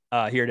line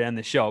here to end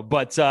the show.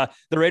 But the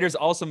Raiders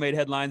also made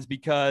headlines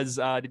because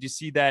did you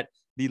see that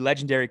the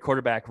legendary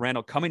quarterback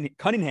Randall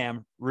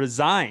Cunningham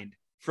resigned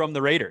from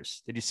the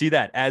Raiders? Did you see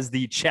that as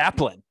the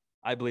chaplain?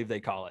 I believe they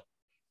call it.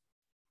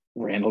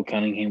 Randall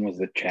Cunningham was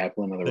the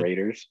chaplain of the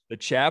Raiders. The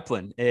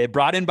chaplain,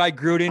 brought in by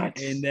Gruden,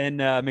 and then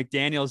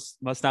McDaniels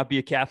must not be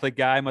a Catholic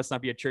guy, must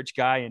not be a church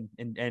guy,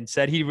 and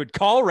said he would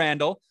call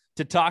Randall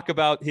to talk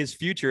about his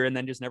future, and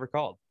then just never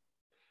called.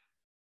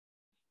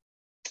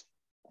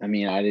 I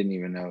mean, I didn't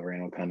even know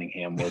Randall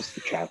Cunningham was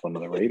the chaplain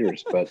of the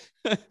Raiders, but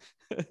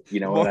you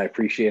know what? I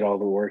appreciate all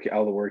the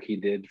work he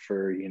did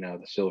for,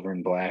 the silver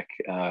and black.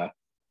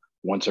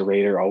 Once a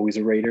Raider, always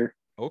a Raider.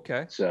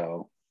 Okay.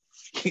 So.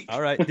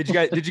 All right. Did you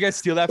guys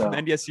steal that from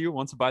NDSU?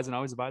 Once a Bison,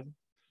 always a Bison?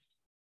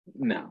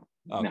 No.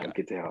 Okay. No,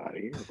 get the hell out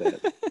of here with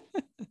that.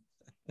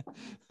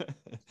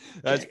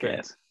 That's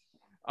great.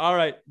 All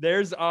right.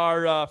 There's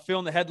our fill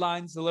in the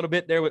headlines a little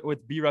bit there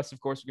with B-Russ. Of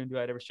course, we're going to do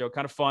that every show.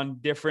 Kind of fun,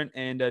 different,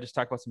 and just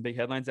talk about some big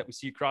headlines that we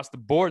see across the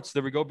board. So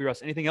there we go,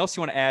 B-Russ. Anything else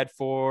you want to add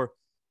for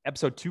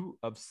episode 2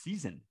 of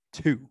season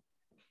 2?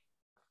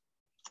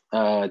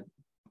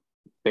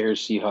 Bears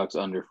Seahawks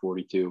under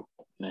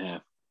 42.5.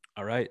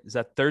 All right. Is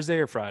that Thursday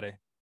or Friday?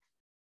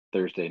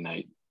 Thursday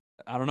night.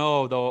 I don't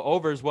know. The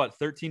over is what?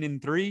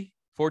 13-3,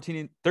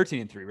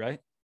 13-3, right?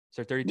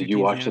 So 32. Did you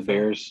watch the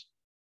Bears?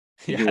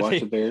 Did you watch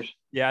the Bears?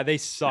 Yeah, they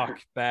suck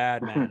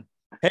bad, man.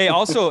 Hey,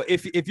 also,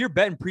 if you're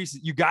betting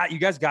preseason, you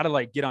guys got to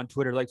like get on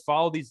Twitter, like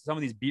follow some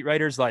of these beat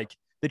writers, like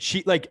the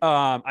Chiefs. Like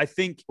I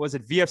think was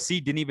it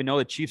VFC didn't even know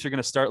the Chiefs are going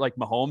to start like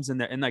Mahomes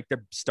and like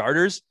their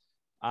starters.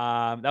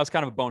 That was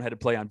kind of a boneheaded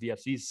play on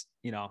VFC's.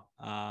 Not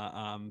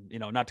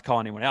to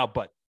call anyone out,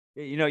 but.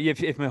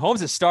 If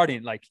Mahomes is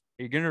starting, like,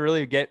 you're going to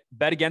really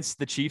bet against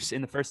the Chiefs in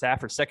the first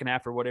half or second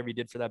half or whatever you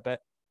did for that bet.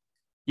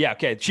 Yeah.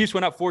 Okay. Chiefs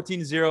went up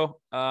 14-0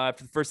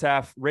 after the first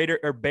half.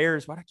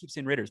 Bears. Why do I keep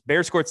saying Raiders?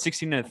 Bears scored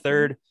 16 in the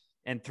third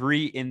and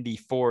 3 in the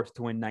fourth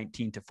to win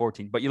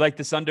 19-14. But you like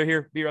this under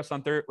here, B-Russ,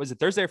 on third? Was it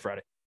Thursday or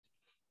Friday?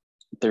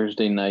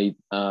 Thursday night.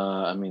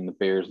 The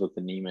Bears looked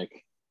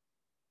anemic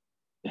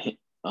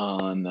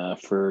on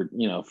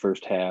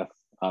first half,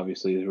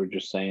 obviously, as we're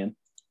just saying.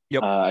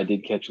 Yep. I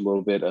did catch a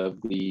little bit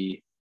of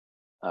the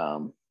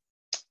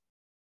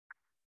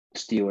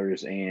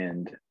Steelers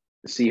and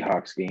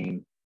Seahawks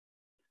game.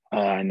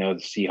 I know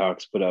the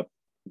Seahawks put up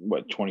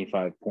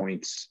 25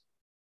 points.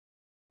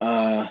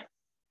 I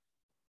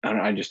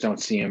just don't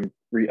see them.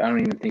 I don't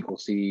even think we'll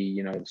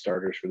see the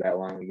starters for that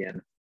long again.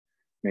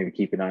 Maybe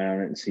keep an eye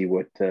on it and see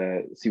what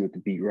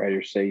the beat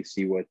writers say.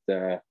 See what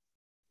the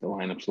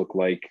lineups look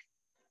like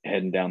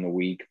heading down the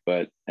week.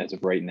 But as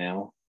of right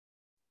now.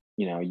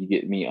 You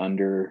get me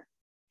under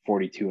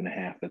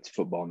 42.5. That's a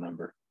football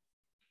number.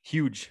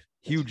 Huge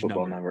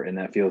football number. And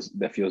that feels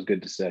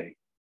good to say.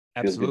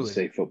 Absolutely. Feels good to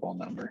say football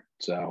number.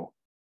 So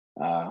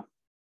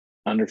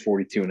under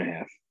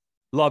 42.5.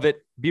 Love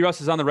it.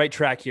 B-Russ is on the right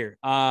track here.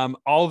 All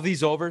of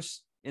these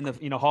overs in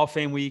the Hall of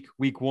Fame week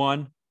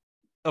 1,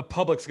 the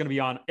public's going to be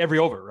on every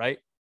over, right?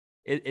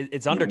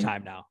 It's under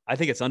time now. I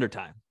think it's under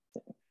time.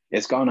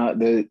 It's gone up.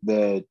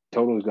 The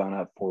total has gone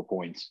up 4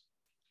 points.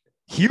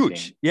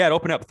 Huge. Yeah, it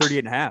opened up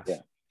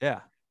 38.5. Yeah.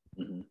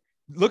 Mm-hmm.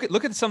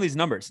 Look at some of these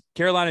numbers.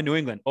 Carolina, New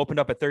England opened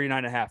up at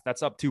 39.5.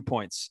 That's up 2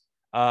 points.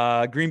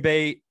 Green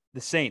Bay,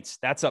 the Saints,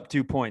 that's up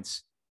 2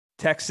 points.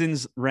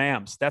 Texans,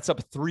 Rams, that's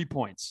up 3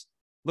 points.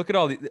 Look at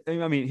all the.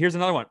 I mean, here's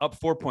another one up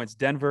 4 points.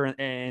 Denver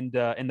and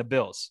the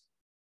Bills.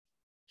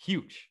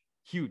 Huge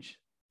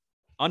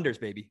unders,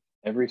 baby.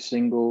 Every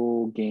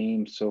single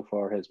game so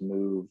far has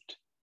moved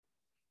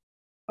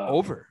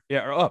over.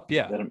 Yeah, or up.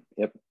 Yeah.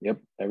 Yep.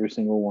 Every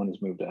single one has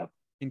moved up.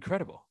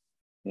 Incredible.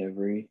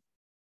 Every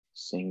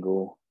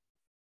single.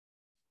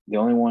 The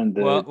only one,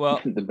 the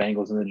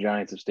Bengals and the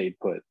Giants have stayed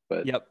put.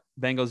 But yep,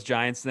 Bengals,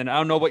 Giants. Then I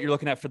don't know what you're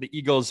looking at for the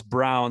Eagles,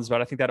 Browns,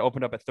 but I think that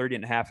opened up at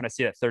 30.5, and I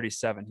see it at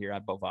 37 here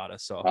at Bovada.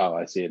 So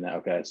I see it now.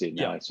 Okay, I see it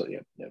now.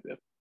 Yep.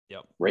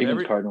 Yep.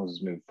 Ravens, Cardinals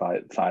has moved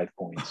five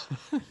points.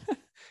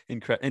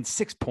 Incredible. And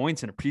 6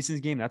 points in a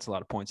preseason game. That's a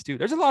lot of points too.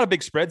 There's a lot of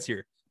big spreads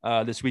here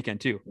this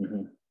weekend too.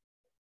 Mm-hmm.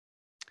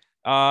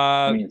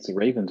 I mean, it's the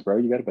Ravens, bro.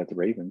 You got to bet the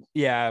Ravens.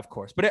 Yeah, of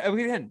course. But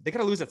again, they got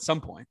to lose at some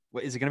point.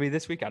 What, is it going to be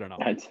this week? I don't know.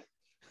 It's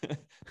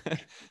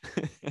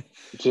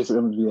just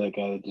going to be like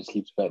it just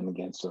keeps betting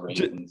against the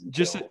Ravens.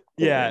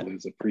 Yeah,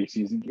 lose a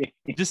preseason game.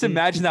 Just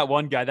imagine that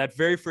one guy. That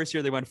very first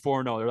year they went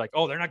 4-0. They're like,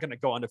 oh, they're not going to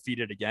go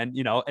undefeated again,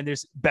 And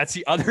there's bets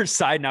the other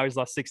side now. He's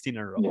lost 16 in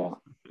a row.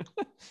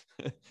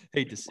 Yeah,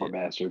 hate to see poor it.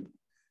 Bastard.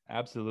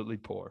 Absolutely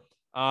poor.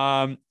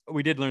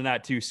 We did learn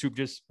that too. Soup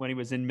just when he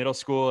was in middle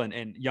school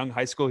and young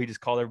high school, he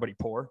just called everybody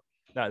poor.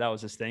 That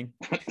was his thing.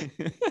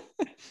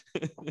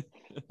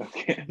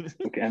 Okay.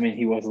 I mean,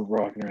 he wasn't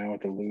walking around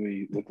with the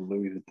Louis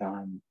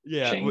Vuitton.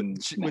 Yeah, chain with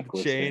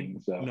the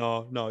chain. Thing,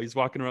 so. No, he's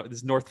walking around with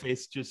this North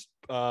Face, just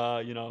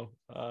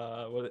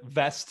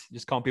vest,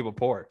 just calling people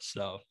poor.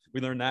 So we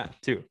learned that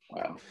too.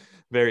 Wow,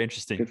 very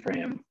interesting. Good for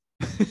him.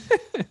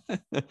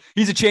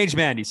 He's a changed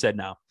man. He said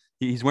now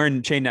he's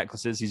wearing chain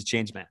necklaces. He's a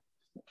changed man.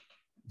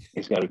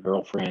 He's got a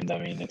girlfriend. I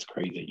mean, it's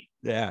crazy.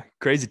 Yeah,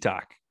 crazy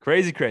talk.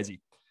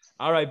 Crazy.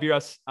 All right,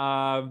 B-Russ.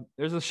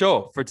 There's a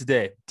show for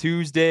today,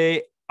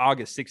 Tuesday,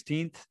 August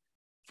 16th.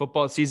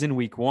 Football season,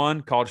 week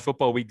 1. College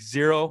football, week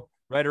 0.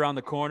 Right around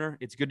the corner.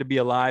 It's good to be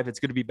alive. It's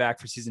good to be back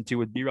for season 2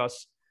 with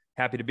B-Russ.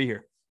 Happy to be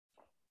here.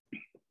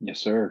 Yes,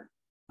 sir.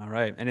 All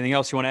right. Anything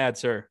else you want to add,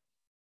 sir?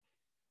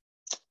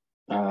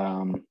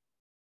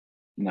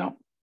 No.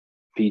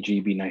 PG,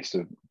 be nice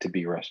to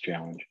be Russ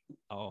challenge.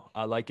 Oh,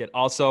 I like it.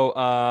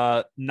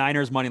 Also,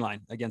 Niners money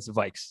line against the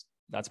Vikes.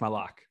 That's my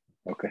lock.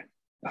 Okay.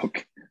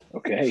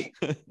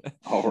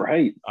 All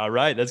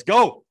right. Let's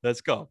go.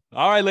 All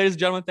right, ladies and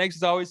gentlemen. Thanks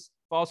as always.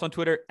 Follow us on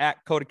Twitter at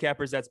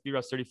CodaCappers. That's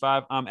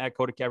BRuss35. I'm at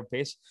CodaCapper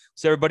Pace.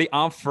 So everybody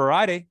on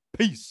Friday.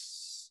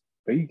 Peace.